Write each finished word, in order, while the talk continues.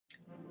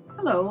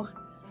Hello,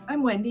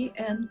 I'm Wendy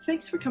and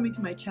thanks for coming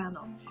to my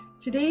channel.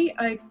 Today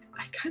I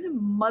kind of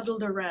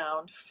muddled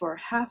around for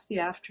half the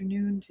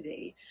afternoon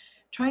today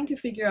trying to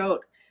figure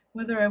out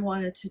whether I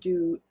wanted to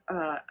do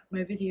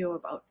my video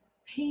about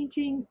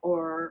painting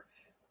or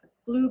a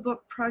glue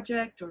book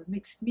project or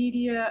mixed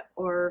media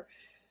or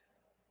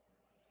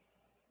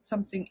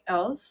something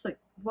else like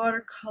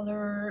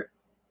watercolor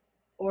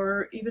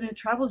or even a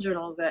travel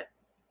journal that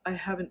I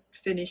haven't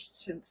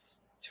finished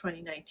since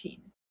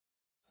 2019.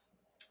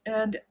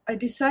 And I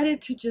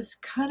decided to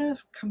just kind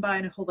of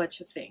combine a whole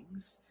bunch of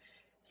things.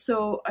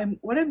 So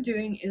what I'm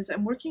doing is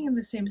I'm working in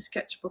the same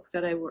sketchbook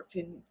that I worked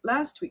in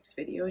last week's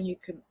video, and you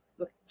can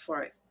look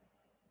for it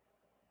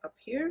up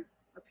here,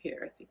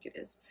 I think it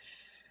is.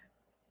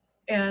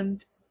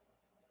 And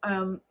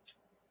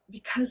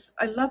because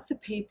I love the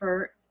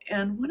paper,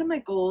 and one of my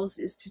goals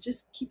is to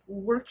just keep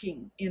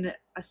working in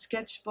a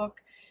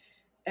sketchbook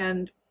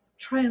and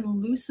try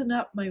and loosen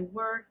up my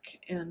work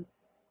and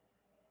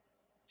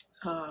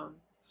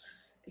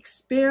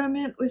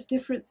experiment with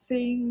different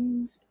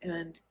things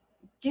and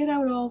get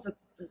out all the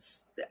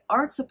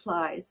art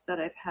supplies that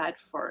I've had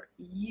for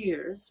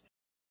years.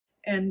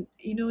 And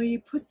you know, you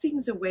put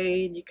things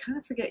away and you kind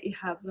of forget you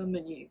have them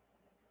and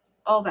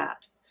all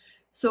that.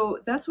 So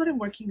that's what I'm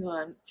working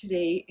on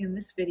today in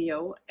this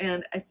video,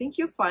 and I think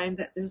you'll find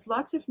that there's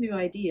lots of new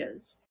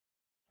ideas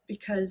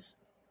because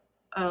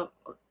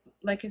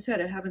like I said,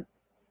 I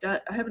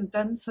haven't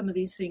done some of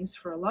these things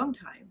for a long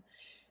time.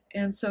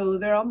 And so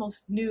they're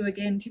almost new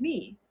again to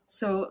me.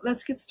 So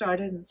let's get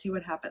started and see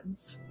what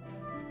happens.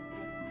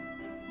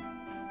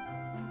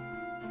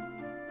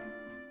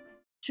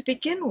 To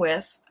begin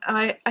with,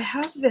 I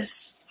have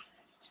this,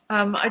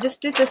 I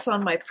just did this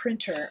on my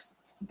printer,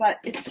 but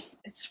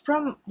it's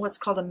from what's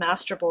called a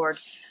masterboard,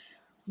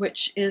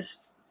 which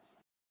is,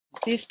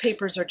 these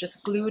papers are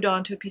just glued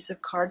onto a piece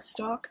of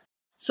cardstock.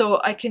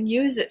 So I can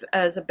use it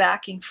as a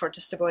backing for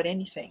just about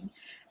anything.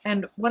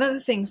 And one of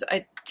the things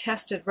I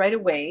tested right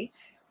away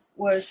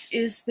was,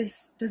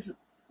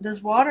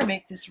 does water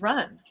make this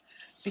run?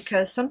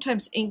 Because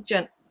sometimes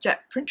inkjet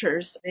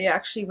printers, they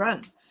actually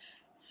run.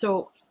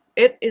 So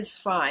it is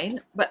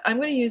fine, but I'm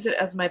going to use it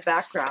as my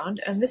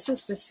background. And this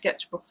is the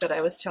sketchbook that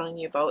I was telling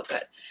you about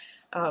that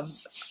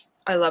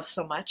I love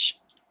so much.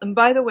 And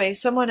by the way,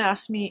 someone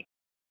asked me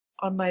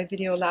on my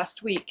video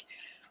last week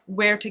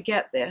where to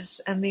get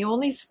this. And the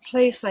only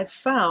place I've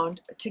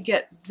found to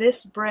get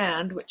this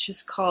brand, which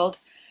is called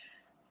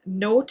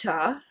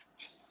Nota,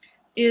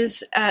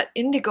 is at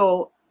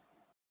Indigo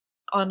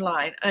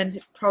online and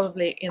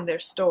probably in their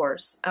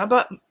stores. I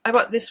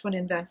bought this one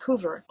in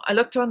Vancouver. I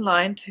looked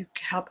online to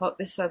help out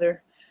this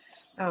other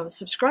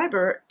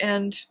subscriber,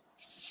 and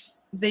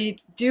they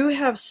do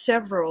have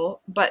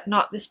several, but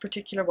not this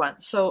particular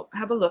one. So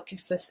have a look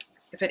if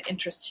it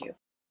interests you.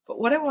 But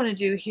what I want to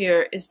do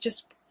here is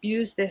just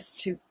use this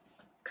to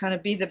kind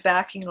of be the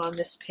backing on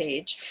this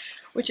page,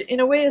 which in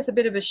a way is a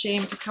bit of a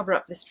shame to cover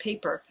up this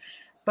paper.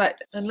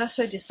 But unless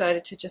I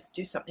decided to just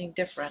do something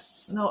different.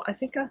 No, I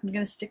think I'm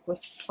going to stick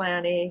with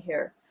plan A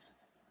here.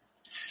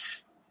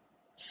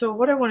 So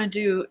what I want to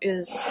do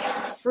is,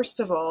 first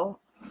of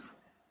all,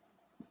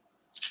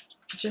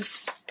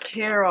 just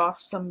tear off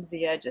some of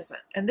the edges.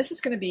 And this is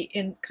going to be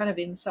kind of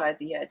inside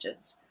the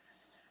edges.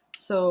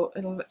 So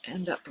it'll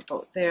end up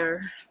about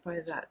there by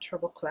that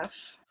treble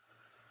clef.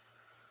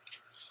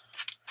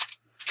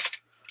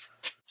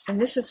 And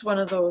this is one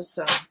of those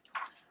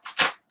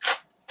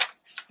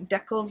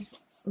decal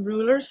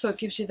ruler, so it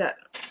gives you that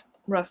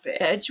rough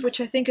edge,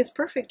 which I think is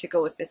perfect to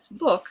go with this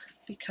book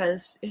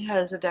because it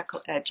has a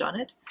decal edge on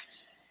it.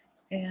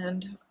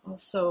 And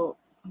also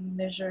a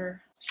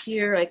measure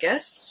here, I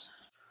guess.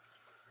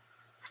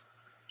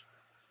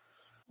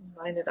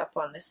 Line it up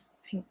on this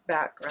pink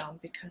background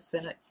because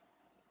then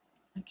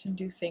I can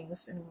do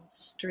things in a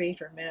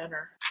straighter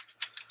manner.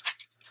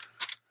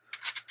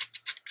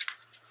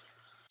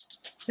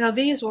 Now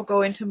these will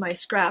go into my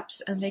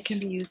scraps and they can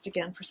be used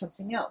again for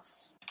something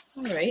else.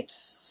 Alright,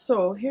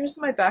 so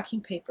here's my backing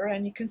paper,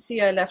 and you can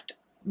see I left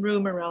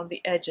room around the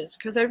edges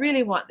because I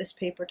really want this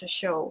paper to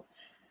show.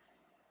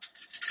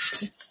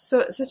 It's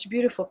such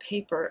beautiful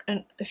paper,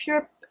 and if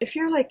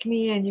you're like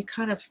me and you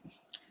kind of,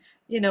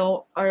 you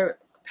know, are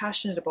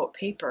passionate about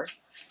paper,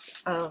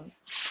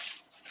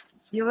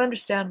 you'll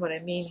understand what I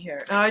mean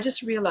here. Now I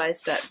just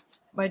realized that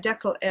my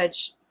decal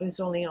edge is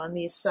only on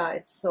these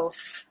sides, so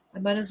I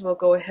might as well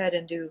go ahead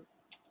and do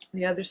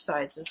the other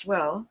sides as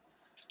well,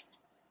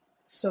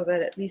 so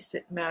that at least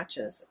it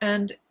matches.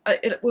 And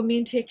it will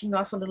mean taking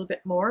off a little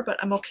bit more, but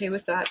I'm okay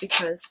with that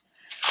because,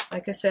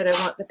 like I said, I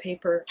want the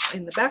paper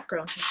in the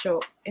background to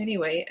show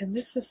anyway, and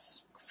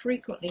this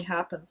frequently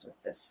happens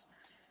with this.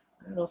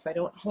 I don't know if I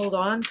don't hold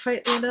on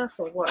tightly enough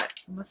or what.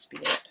 It must be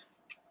it.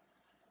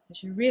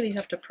 Because you really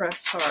have to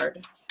press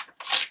hard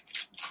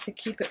to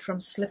keep it from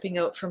slipping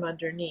out from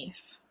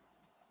underneath.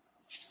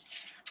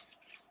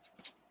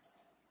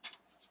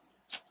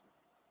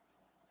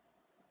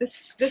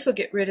 This will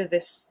get rid of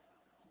this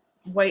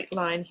white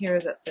line here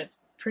that the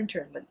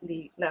printer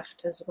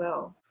left as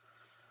well.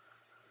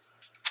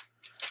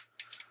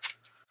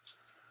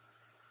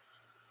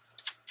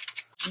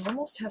 You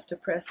almost have to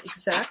press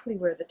exactly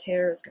where the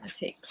tear is going to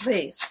take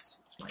place,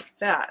 like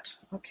that.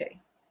 Okay.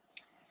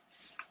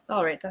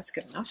 All right, that's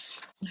good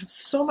enough. I have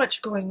so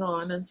much going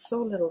on and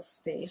so little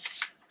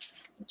space,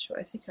 which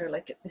I think I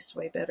like it this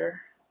way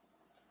better.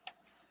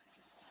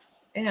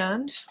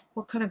 And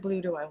what kind of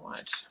glue do I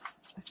want?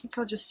 I think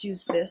I'll just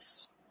use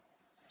this.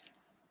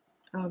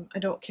 I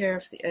don't care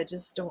if the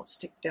edges don't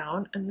stick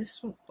down, and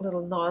this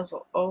little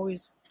nozzle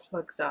always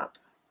plugs up.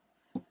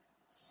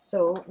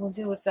 So we'll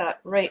deal with that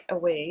right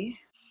away.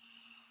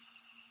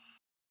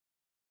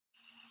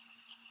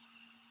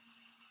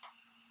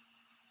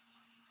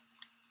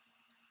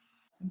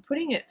 I'm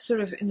putting it sort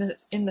of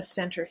in the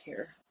center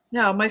here.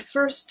 Now my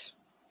first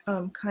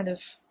kind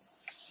of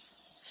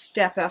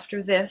step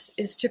after this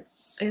is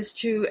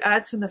to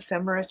add some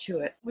ephemera to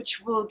it,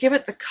 which will give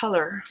it the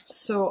color.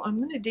 So I'm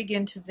going to dig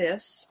into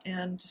this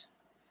and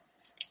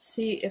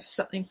see if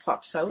something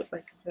pops out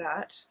like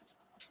that.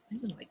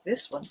 Even like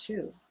this one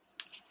too.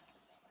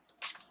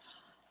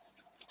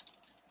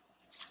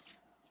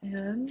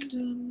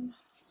 And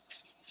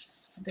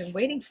I've been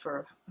waiting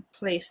for a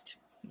place to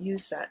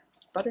use that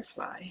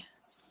butterfly.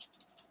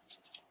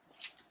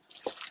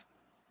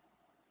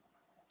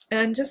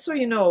 And just so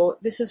you know,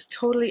 this is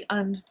totally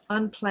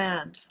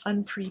unplanned,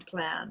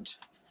 unpre-planned.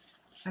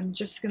 I'm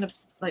just gonna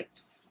like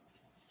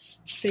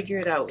figure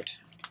it out,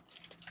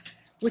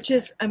 which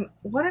is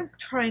what I'm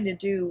trying to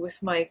do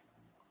with my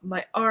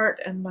art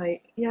and my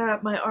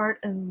art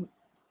and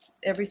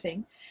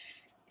everything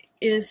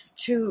is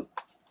to.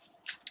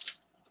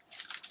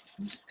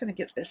 I'm just gonna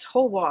get this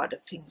whole wad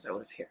of things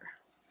out of here.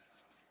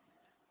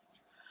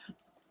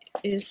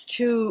 Is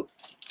to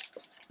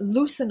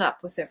loosen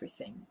up with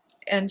everything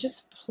and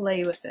just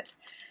play with it,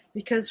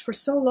 because for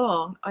so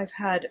long I've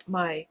had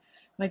my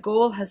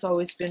goal has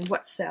always been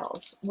what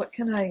sells, what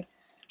can I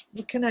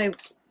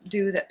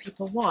do that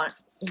people want.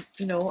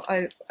 You know,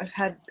 I've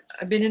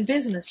been in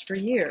business for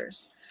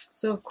years,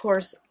 so of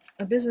course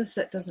a business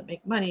that doesn't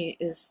make money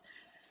is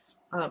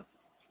not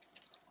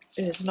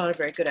a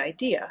very good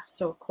idea.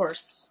 So of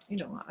course, you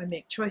know, I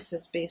make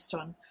choices based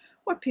on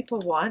what people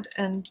want,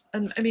 and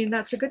I mean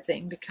that's a good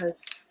thing,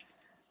 because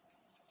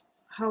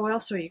how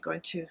else are you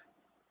going to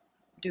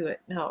do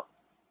it? Now,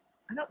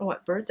 I don't know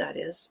what bird that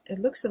is. It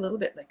looks a little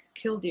bit like a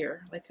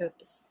killdeer, like a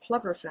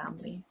plover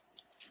family.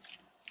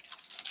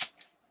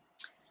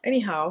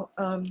 Anyhow,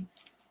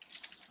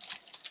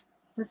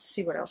 let's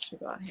see what else we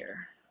got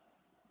here.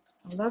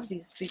 I love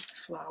these big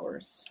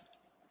flowers.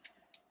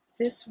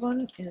 This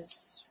one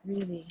is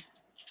really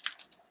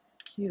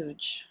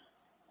huge,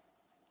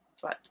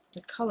 but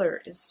the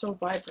color is so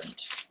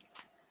vibrant.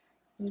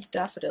 These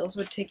daffodils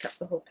would take up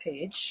the whole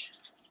page.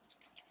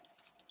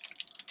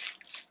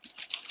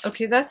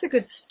 Okay, that's a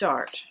good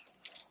start.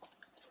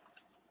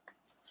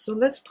 So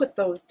let's put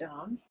those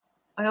down.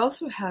 I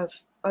also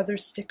have other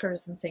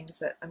stickers and things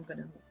that I'm going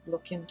to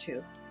look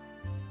into.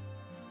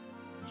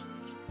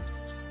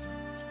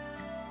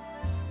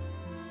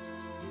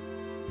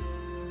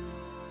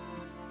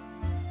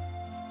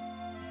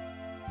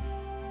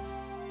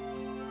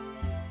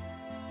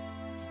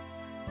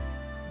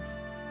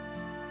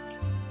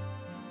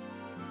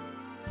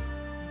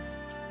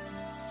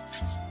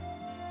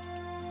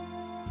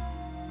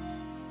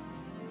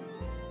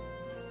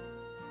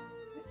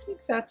 I think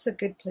that's a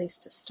good place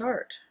to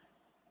start.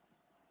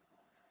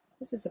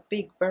 This is a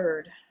big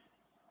bird.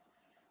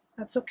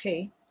 That's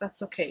okay.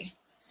 That's okay.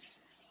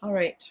 All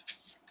right.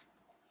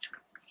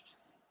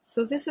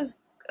 So this is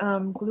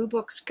glue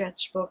book,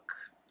 sketchbook,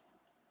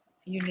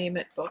 you name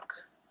it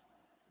book.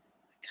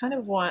 I kind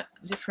of want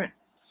different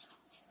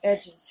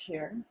edges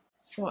here.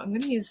 So I'm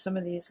going to use some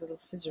of these little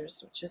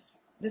scissors, which is,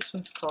 this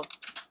one's called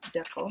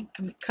decal.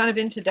 I'm kind of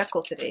into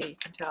decal today, you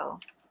can tell.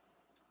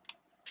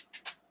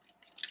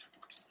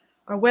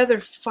 Our weather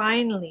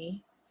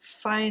finally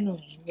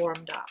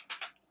warmed up.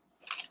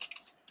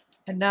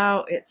 And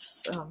now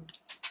it's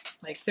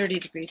like 30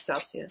 degrees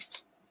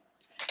Celsius.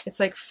 It's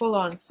like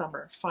full-on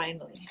summer,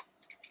 finally.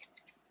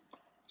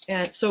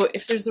 And so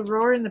if there's a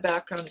roar in the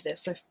background of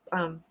this,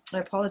 I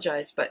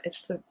apologize, but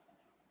it's the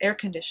air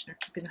conditioner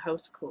keeping the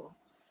house cool.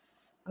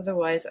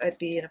 Otherwise, I'd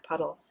be in a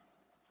puddle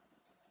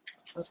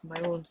of my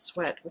own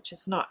sweat, which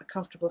is not a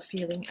comfortable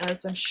feeling,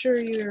 as I'm sure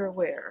you're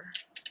aware.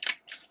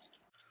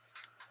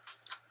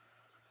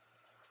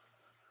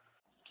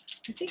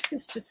 I think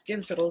this just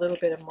gives it a little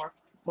bit of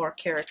more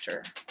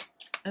character.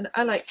 And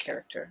I like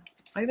character.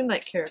 I even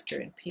like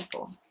character in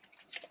people.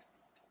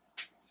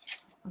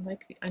 I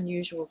like the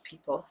unusual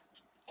people.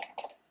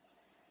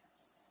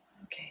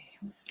 Okay,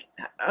 let's get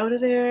that out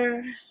of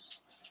there.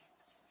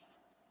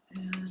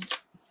 And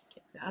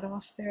get that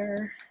off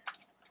there.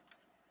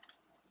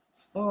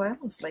 Oh, I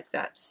almost like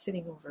that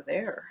sitting over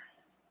there.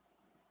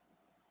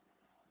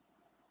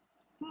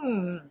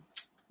 Oh,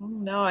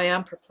 now I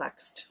am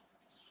perplexed.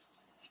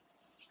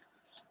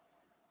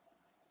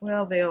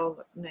 Well, they all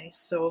look nice,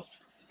 so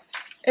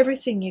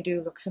everything you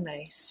do looks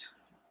nice.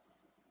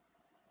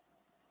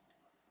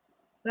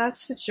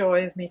 That's the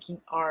joy of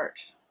making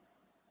art.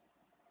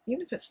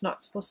 Even if it's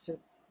not supposed to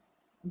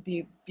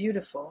be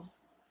beautiful,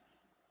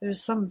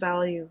 there's some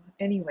value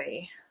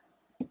anyway.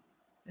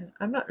 And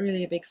I'm not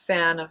really a big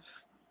fan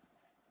of,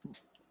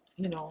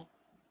 you know,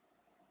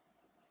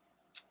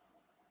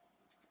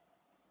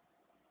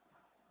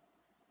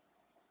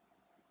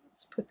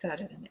 let's put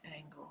that at an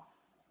angle.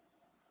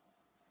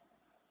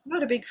 I'm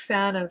not a big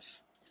fan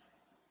of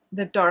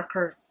the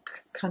darker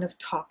kind of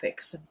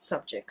topics and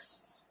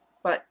subjects,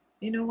 but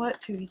you know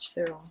what? To each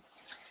their own.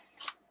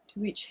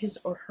 To each his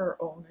or her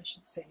own, I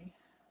should say.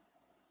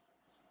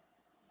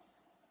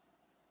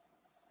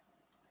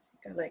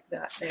 I think I like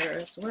that there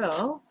as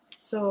well.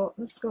 So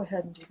let's go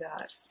ahead and do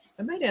that.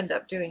 I might end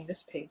up doing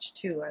this page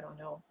too, I don't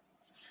know.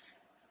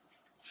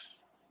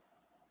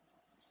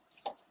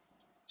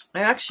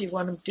 I actually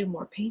want to do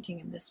more painting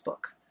in this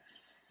book.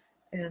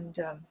 And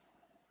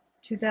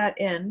to that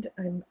end,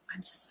 I'm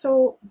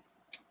so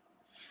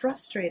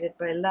frustrated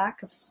by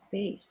lack of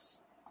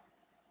space.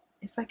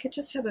 If I could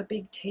just have a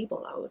big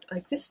table out,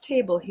 like this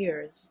table here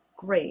is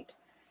great,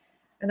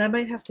 and I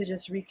might have to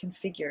just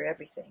reconfigure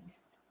everything,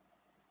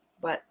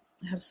 but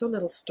I have so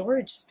little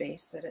storage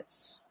space that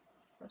it's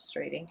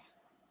frustrating.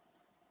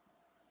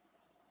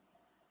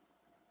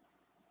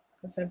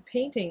 Because I'm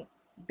painting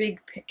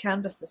big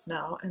canvases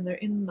now, and they're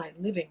in my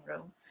living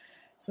room,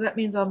 so that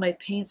means all my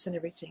paints and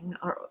everything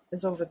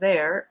is over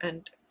there,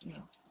 and you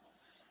know,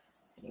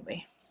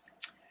 anyway,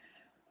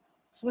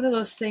 it's one of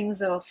those things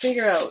that I'll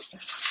figure out.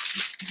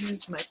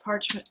 Here's my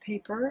parchment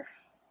paper.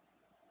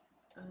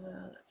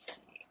 Let's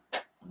see.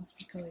 I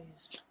think I'll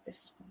use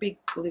this big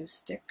glue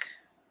stick.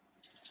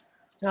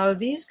 Now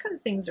these kind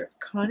of things are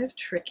kind of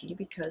tricky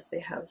because they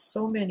have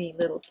so many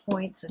little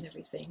points and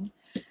everything.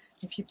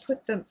 If you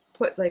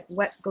put like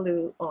wet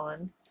glue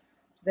on,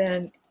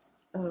 then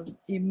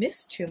you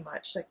miss too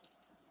much, like,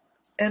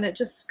 and it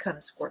just kind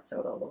of squirts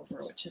out all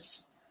over, which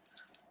is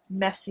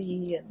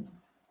messy and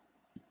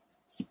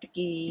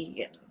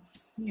sticky, and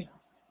you know.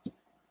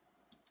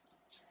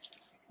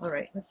 All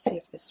right, let's see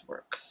if this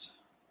works.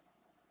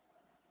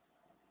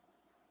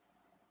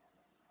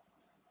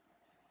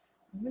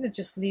 I'm going to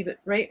just leave it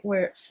right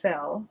where it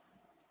fell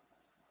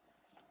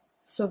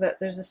so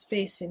that there's a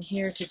space in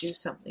here to do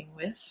something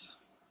with.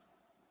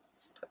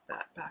 Let's put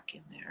that back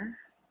in there.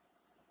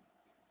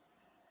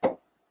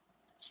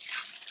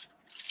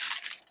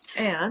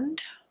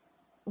 And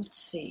let's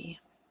see,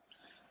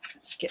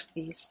 let's get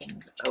these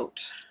things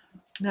out.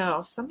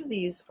 Now, some of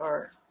these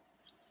are,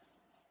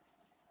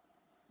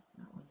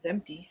 that one's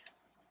empty.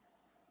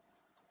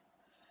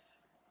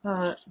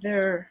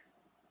 They're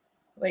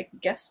like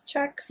guest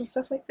checks and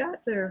stuff like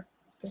that. They're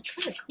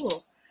kind of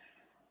cool.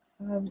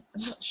 I'm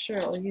not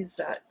sure I'll use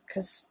that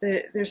because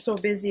they're so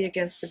busy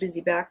against the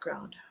busy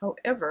background.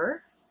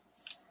 However,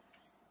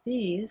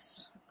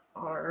 these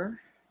are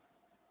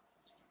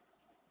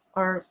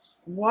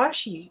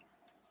washi,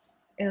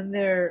 and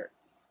they're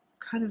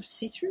kind of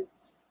see-through.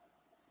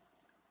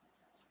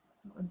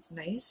 That one's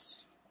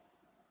nice.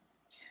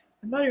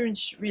 I'm not even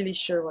really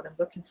sure what I'm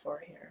looking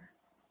for here.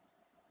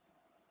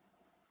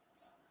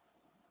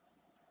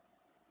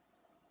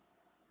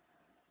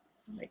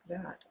 Like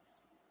that.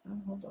 Oh,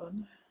 hold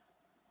on.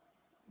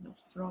 No,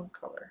 wrong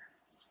color.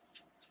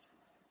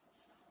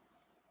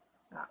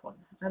 That one.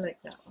 I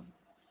like that one.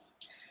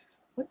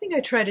 One thing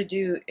I try to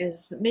do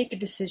is make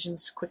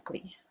decisions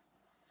quickly.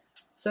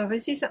 So if I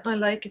see something I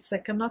like, it's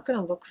like I'm not going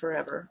to look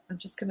forever. I'm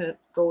just going to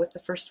go with the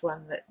first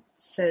one that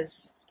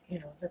says, you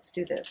know, let's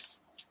do this.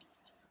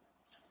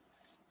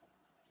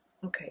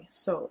 Okay,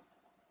 so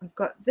I've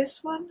got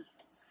this one.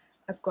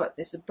 I've got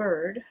this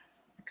bird.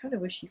 I kind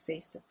of wish he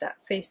faced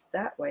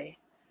that way,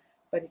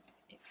 but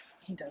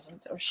he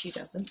doesn't, or she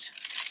doesn't.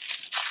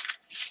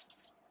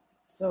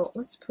 So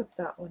let's put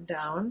that one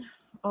down,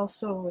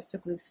 also with the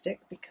glue stick,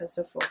 because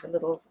of all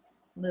the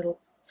little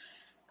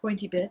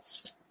pointy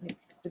bits, like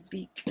the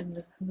beak and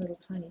the little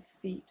tiny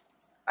feet.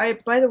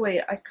 By the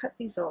way, I cut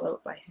these all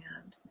out by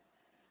hand,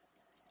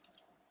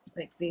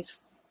 like these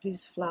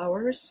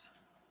flowers.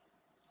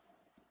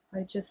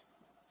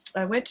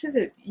 I went to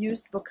the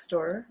used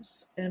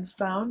bookstores and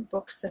found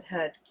books that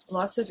had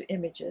lots of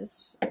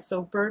images,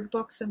 so bird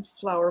books and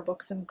flower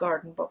books and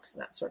garden books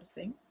and that sort of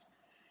thing.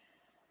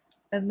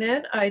 And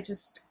then I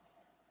just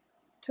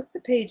took the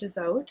pages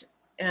out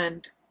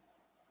and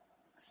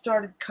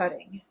started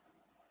cutting.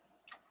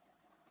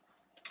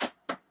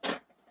 I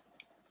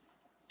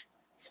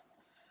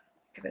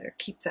better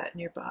keep that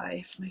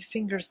nearby. If my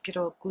fingers get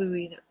all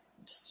gluey, that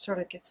just sort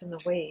of gets in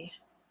the way.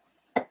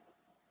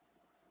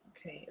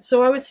 Okay,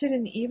 so I would sit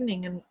in the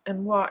evening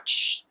and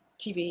watch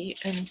TV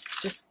and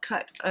just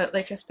cut,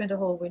 like I spent a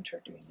whole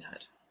winter doing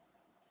that.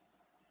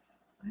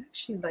 I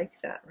actually like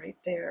that right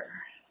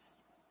there.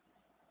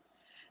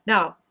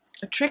 Now,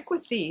 a trick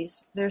with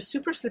these, they're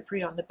super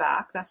slippery on the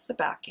back, that's the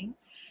backing,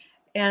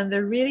 and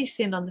they're really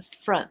thin on the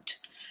front.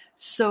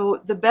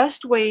 So the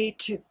best way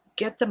to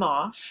get them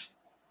off,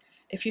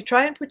 if you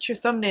try and put your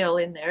thumbnail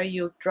in there,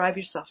 you'll drive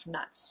yourself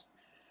nuts.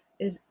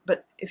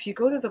 But if you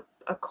go to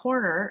a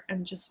corner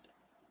and just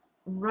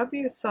rub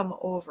your thumb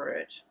over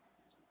it,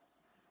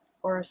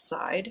 or a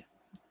side.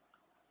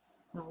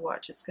 Now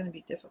watch, it's going to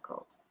be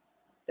difficult.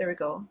 There we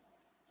go.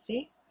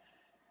 See?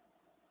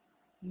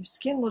 Your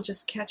skin will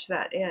just catch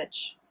that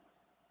edge.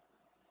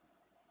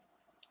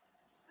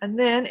 And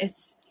then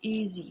it's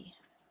easy.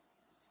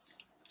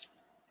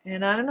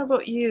 And I don't know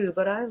about you,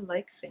 but I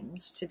like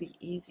things to be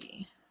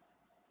easy.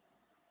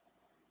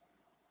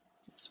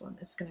 This one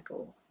is going to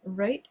go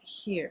right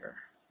here.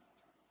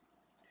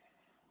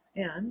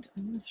 And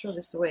I'm going to throw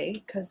this away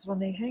because when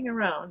they hang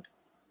around,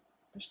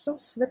 they're so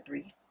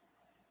slippery.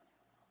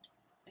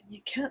 And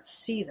you can't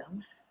see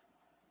them.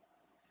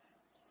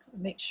 Just got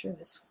to make sure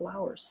this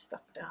flower's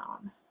stuck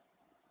down.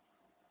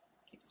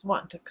 Keeps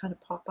wanting to kind of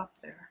pop up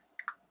there.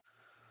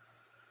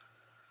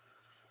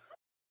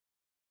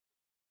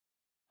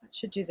 That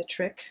should do the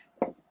trick.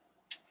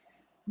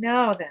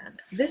 Now then,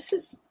 this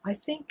is, I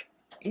think,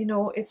 you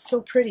know, it's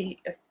so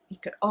pretty, you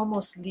could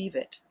almost leave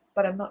it,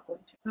 but I'm not going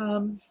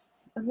to.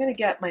 I'm going to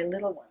get my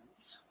little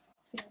ones.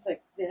 Things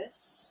like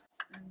this,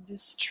 and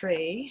this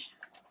tray.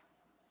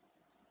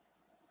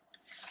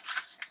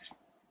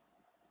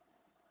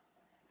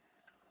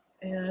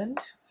 And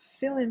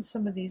fill in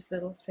some of these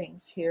little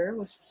things here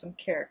with some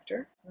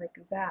character, like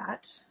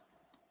that.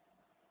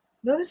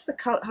 Notice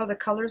how the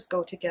colors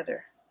go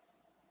together.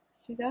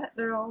 See that?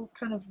 They're all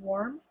kind of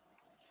warm.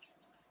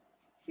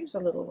 Here's a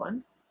little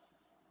one.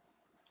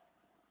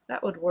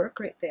 That would work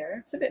right there.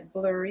 It's a bit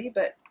blurry,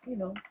 but you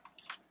know,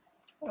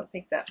 I don't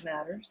think that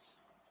matters.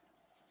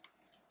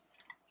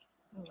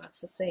 Oh,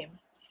 that's the same.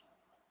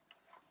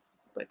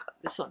 I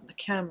got this on the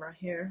camera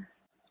here.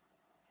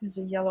 Here's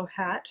a yellow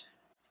hat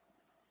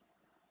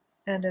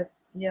and a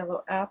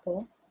yellow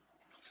apple.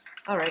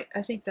 All right,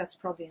 I think that's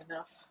probably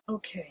enough.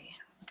 Okay,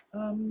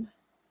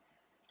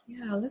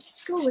 yeah,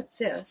 let's go with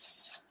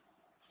this.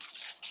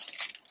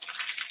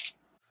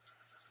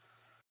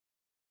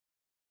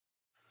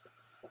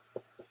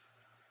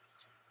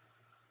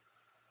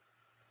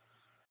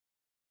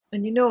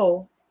 And you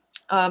know,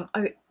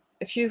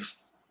 if you've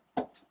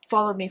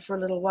followed me for a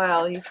little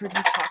while, you've heard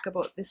me talk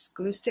about this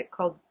glue stick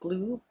called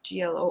Glue,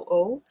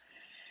 Gloo.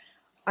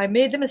 I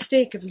made the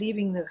mistake of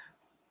leaving the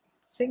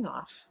thing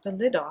off, the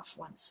lid off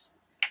once,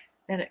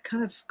 and it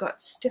kind of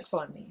got stiff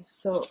on me.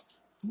 So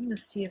I'm going to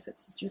see if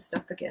it's juiced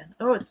up again.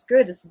 Oh, it's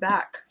good. It's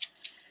back.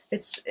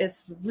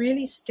 It's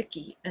really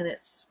sticky, and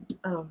it's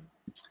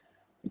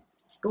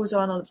goes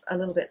on a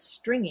little bit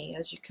stringy,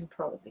 as you can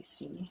probably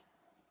see.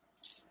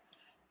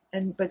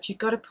 But you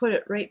got to put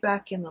it right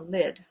back in the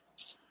lid,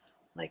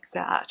 like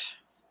that.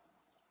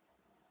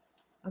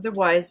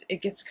 Otherwise, it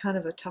gets kind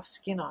of a tough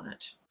skin on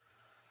it.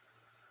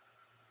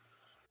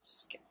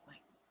 Just get my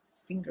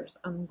fingers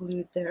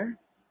unglued there.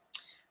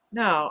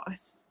 Now,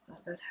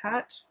 that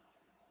hat.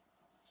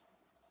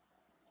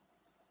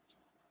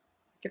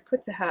 I could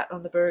put the hat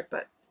on the bird,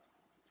 but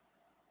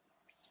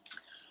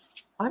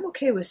I'm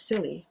okay with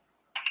silly.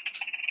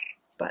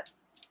 But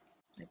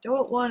I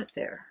don't want it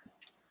there.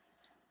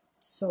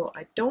 So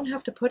I don't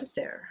have to put it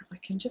there. I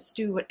can just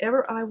do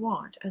whatever I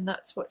want, and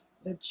that's what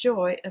the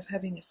joy of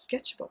having a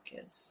sketchbook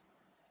is.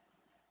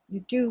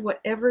 You do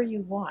whatever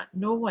you want.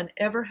 No one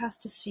ever has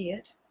to see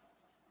it.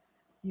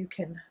 You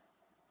can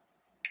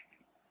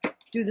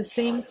do the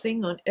same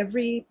thing on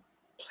every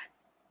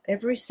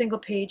single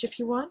page if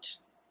you want,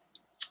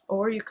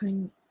 or you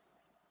can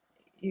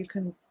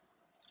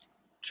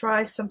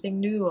try something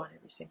new on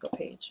every single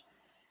page.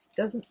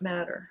 Doesn't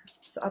matter.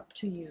 It's up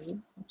to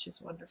you, which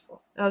is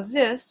wonderful. Now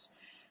this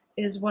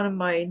is one of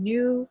my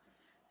new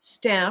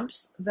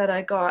stamps that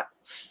I got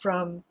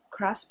from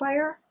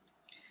Craftspire,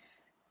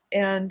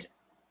 and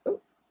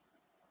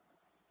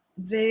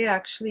they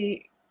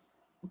actually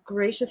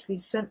graciously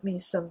sent me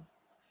some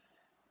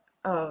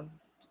of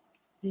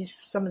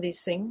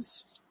these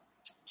things.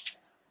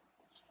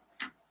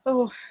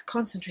 Oh,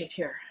 concentrate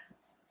here.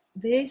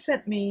 They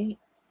sent me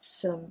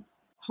some,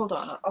 hold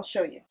on, I'll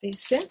show you. They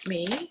sent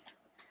me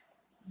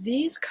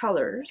these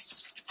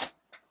colors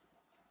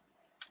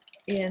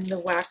in the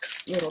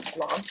wax little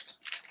blobs,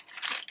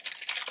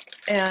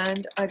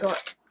 and I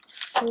got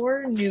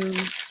 4 new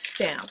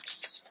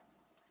stamps.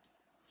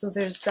 So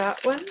there's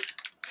that one.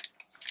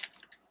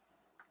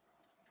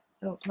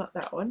 Oh, not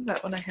that one.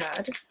 That one I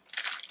had.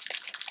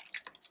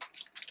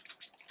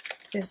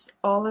 This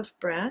olive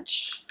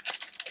branch.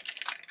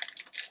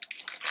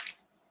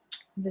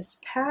 This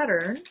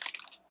pattern.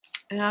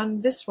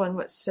 And this one,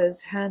 which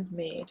says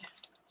handmade.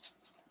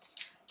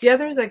 The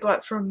others I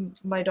got from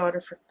my daughter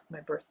for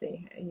my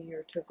birthday a year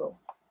or 2 ago.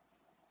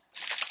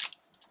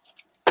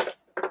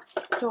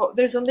 So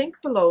there's a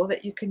link below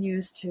that you can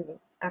use to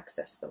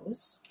access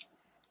those.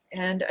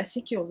 And I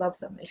think you'll love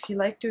them. If you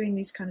like doing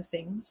these kind of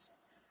things,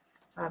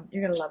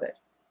 you're going to love it.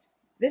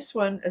 This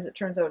one, as it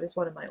turns out, is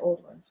one of my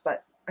old ones,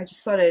 but I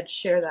just thought I'd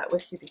share that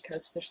with you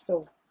because they're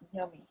so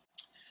yummy.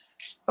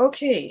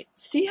 Okay,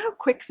 see how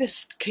quick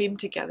this came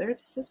together?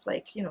 This is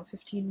like,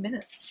 15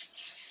 minutes.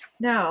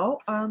 Now,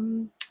 I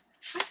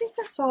think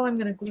that's all I'm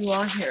going to glue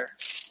on here.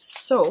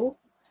 So,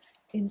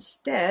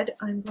 instead,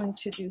 I'm going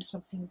to do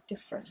something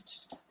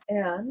different.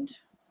 And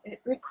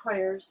it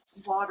requires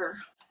water.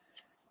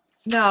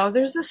 Now,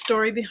 there's a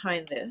story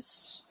behind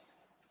this.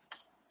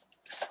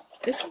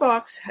 This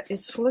box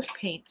is full of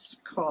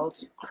paints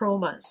called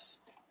Chromas.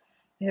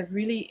 They have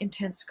really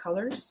intense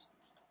colors.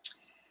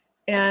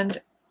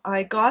 And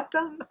I got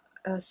them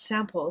as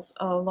samples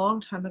a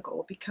long time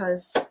ago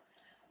because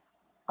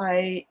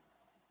I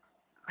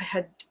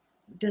had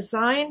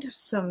designed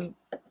some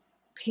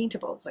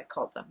paintables, I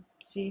called them.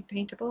 See,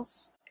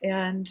 paintables?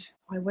 And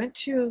I went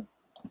to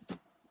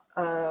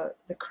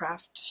the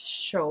craft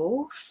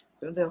show,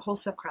 the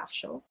wholesale craft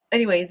show.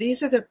 Anyway,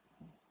 these are the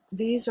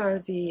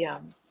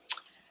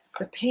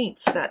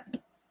paints that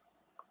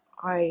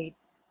I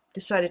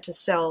decided to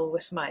sell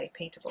with my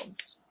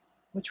paintables,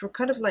 which were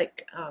kind of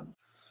like a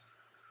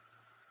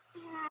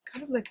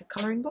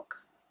coloring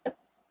book,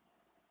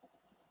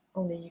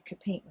 only you could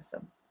paint with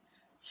them.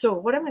 So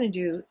what I'm going to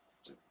do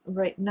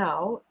right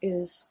now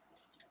is,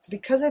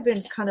 because I've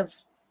been kind of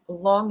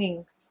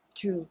longing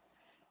to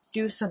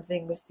do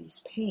something with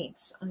these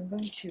paints, I'm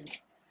going to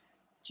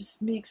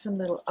just make some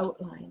little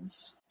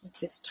outlines with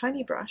this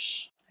tiny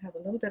brush. I have a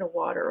little bit of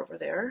water over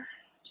there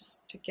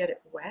just to get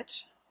it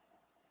wet.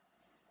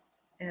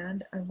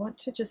 And I want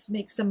to just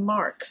make some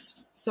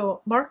marks.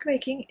 So mark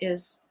making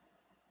is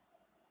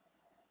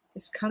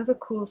kind of a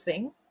cool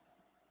thing.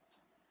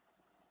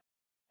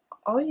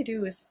 All you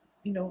do is,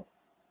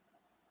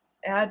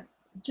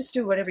 just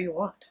do whatever you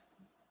want.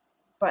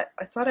 But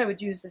I thought I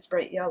would use this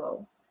bright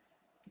yellow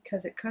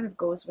because it kind of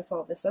goes with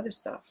all this other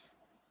stuff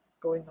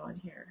going on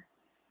here.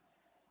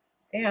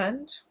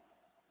 And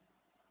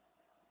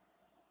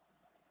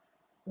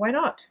why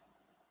not?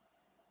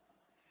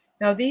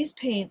 Now these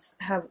paints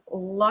have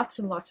lots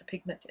and lots of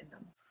pigment in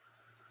them.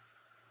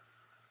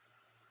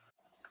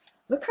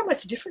 Look how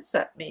much difference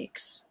that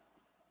makes.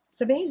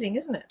 It's amazing,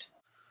 isn't it?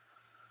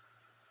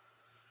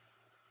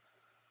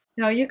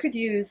 Now you could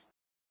use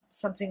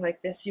something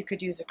like this. You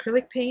could use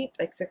acrylic paint,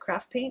 like the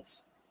craft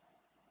paints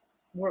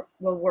will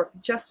work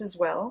just as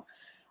well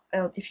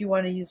if you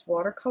want to use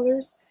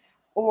watercolors,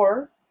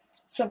 or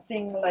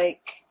something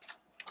like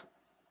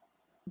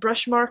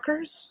brush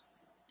markers.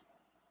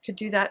 Could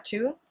do that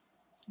too.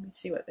 Let me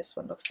see what this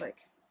one looks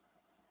like.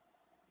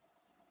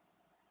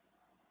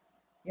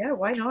 Yeah,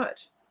 why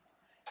not?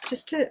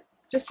 Just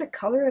to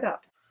color it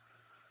up.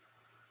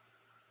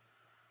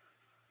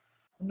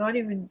 I'm not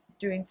even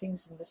doing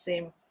things in the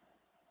same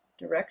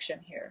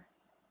direction here,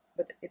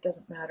 but it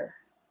doesn't matter.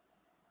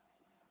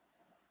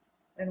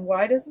 And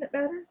why doesn't it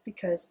matter?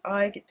 Because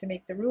I get to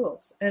make the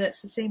rules, and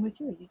it's the same with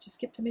you. You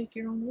just get to make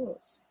your own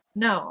rules.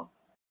 Now,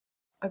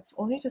 I've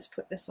only just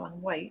put this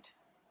on white.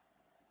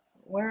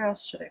 Where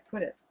else should I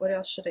put it? What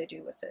else should I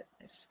do with it?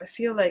 I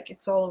feel like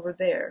it's all over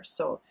there,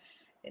 so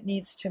it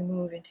needs to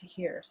move into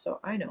here. So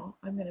I know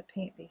I'm going to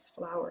paint these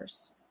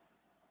flowers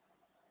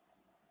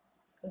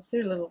because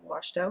they're a little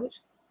washed out.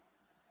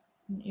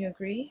 Wouldn't you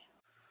agree?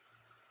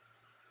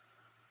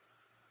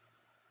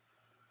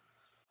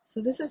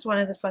 So this is one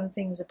of the fun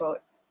things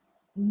about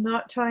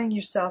not tying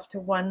yourself to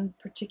one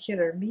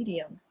particular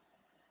medium,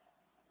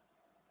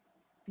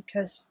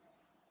 because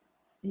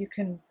you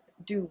can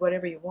do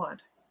whatever you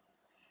want.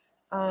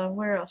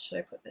 Where else should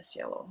I put this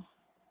yellow?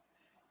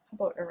 How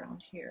about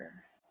around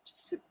here?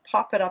 Just to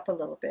pop it up a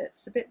little bit.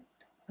 It's a bit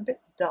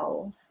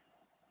dull.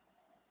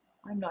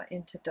 I'm not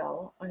into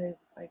dull.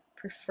 I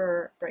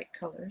prefer bright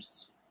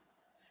colors.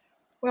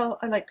 Well,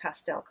 I like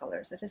pastel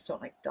colors. I just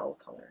don't like dull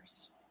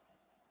colors.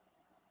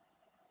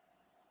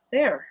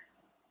 There.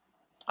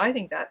 I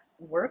think that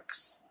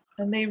works.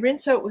 And they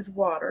rinse out with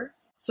water,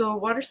 so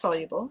water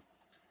soluble.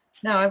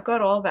 Now I've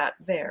got all that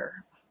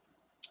there.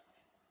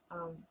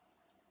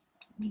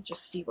 Let me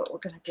just see what we're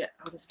going to get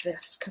out of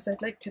this, because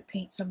I'd like to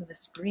paint some of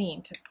this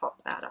green to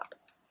pop that up.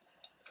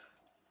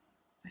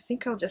 I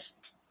think I'll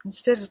just,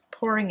 instead of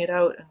pouring it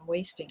out and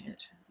wasting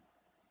it,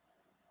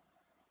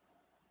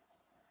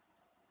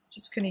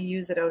 just going to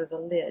use it out of the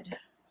lid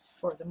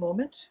for the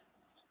moment.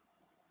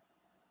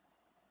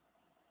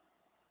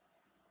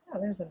 Oh,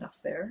 there's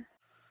enough there.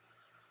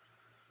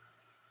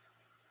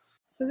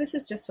 So this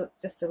is just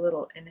a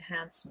little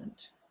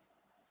enhancement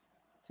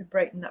to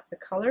brighten up the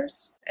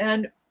colors.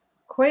 And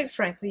quite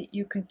frankly,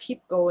 you can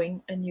keep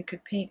going and you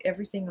could paint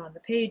everything on the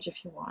page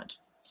if you want.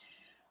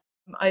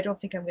 I don't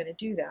think I'm going to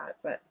do that,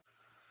 but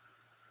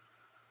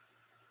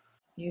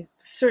you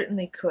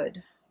certainly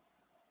could.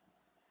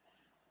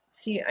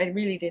 See, I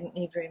really didn't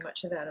need very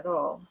much of that at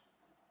all.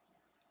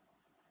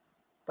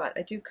 But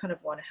I do kind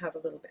of want to have a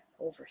little bit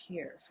over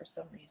here for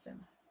some reason,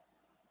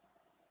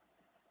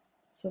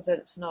 so that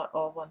it's not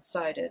all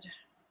one-sided.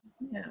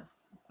 Yeah,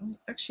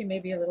 actually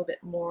maybe a little bit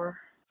more.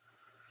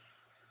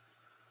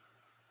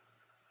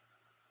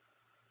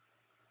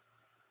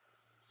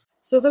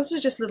 So those are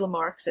just little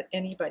marks that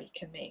anybody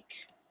can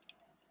make.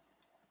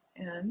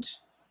 And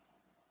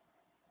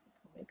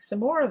I'll make some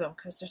more of them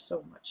because they're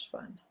so much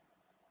fun.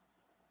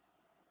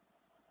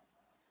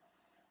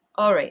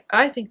 All right,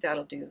 I think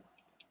that'll do.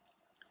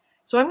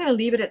 So I'm going to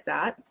leave it at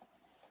that.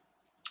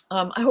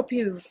 I hope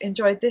you've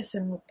enjoyed this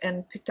and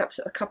picked up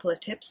a couple of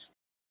tips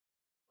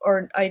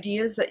or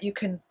ideas that you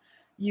can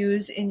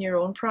use in your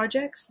own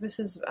projects. This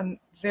is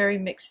very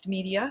mixed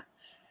media.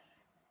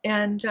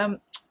 And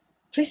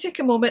Please take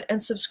a moment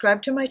and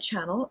subscribe to my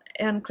channel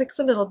and click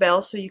the little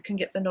bell so you can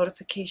get the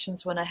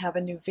notifications when I have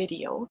a new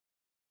video.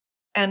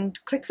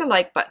 And click the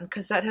like button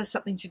because that has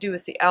something to do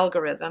with the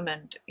algorithm,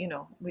 and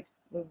we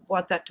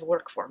want that to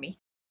work for me.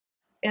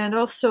 And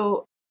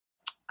also,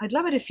 I'd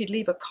love it if you'd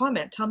leave a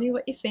comment. Tell me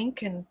what you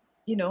think, and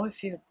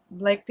if you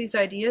like these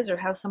ideas or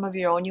have some of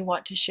your own you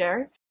want to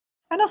share.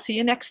 And I'll see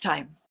you next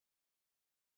time.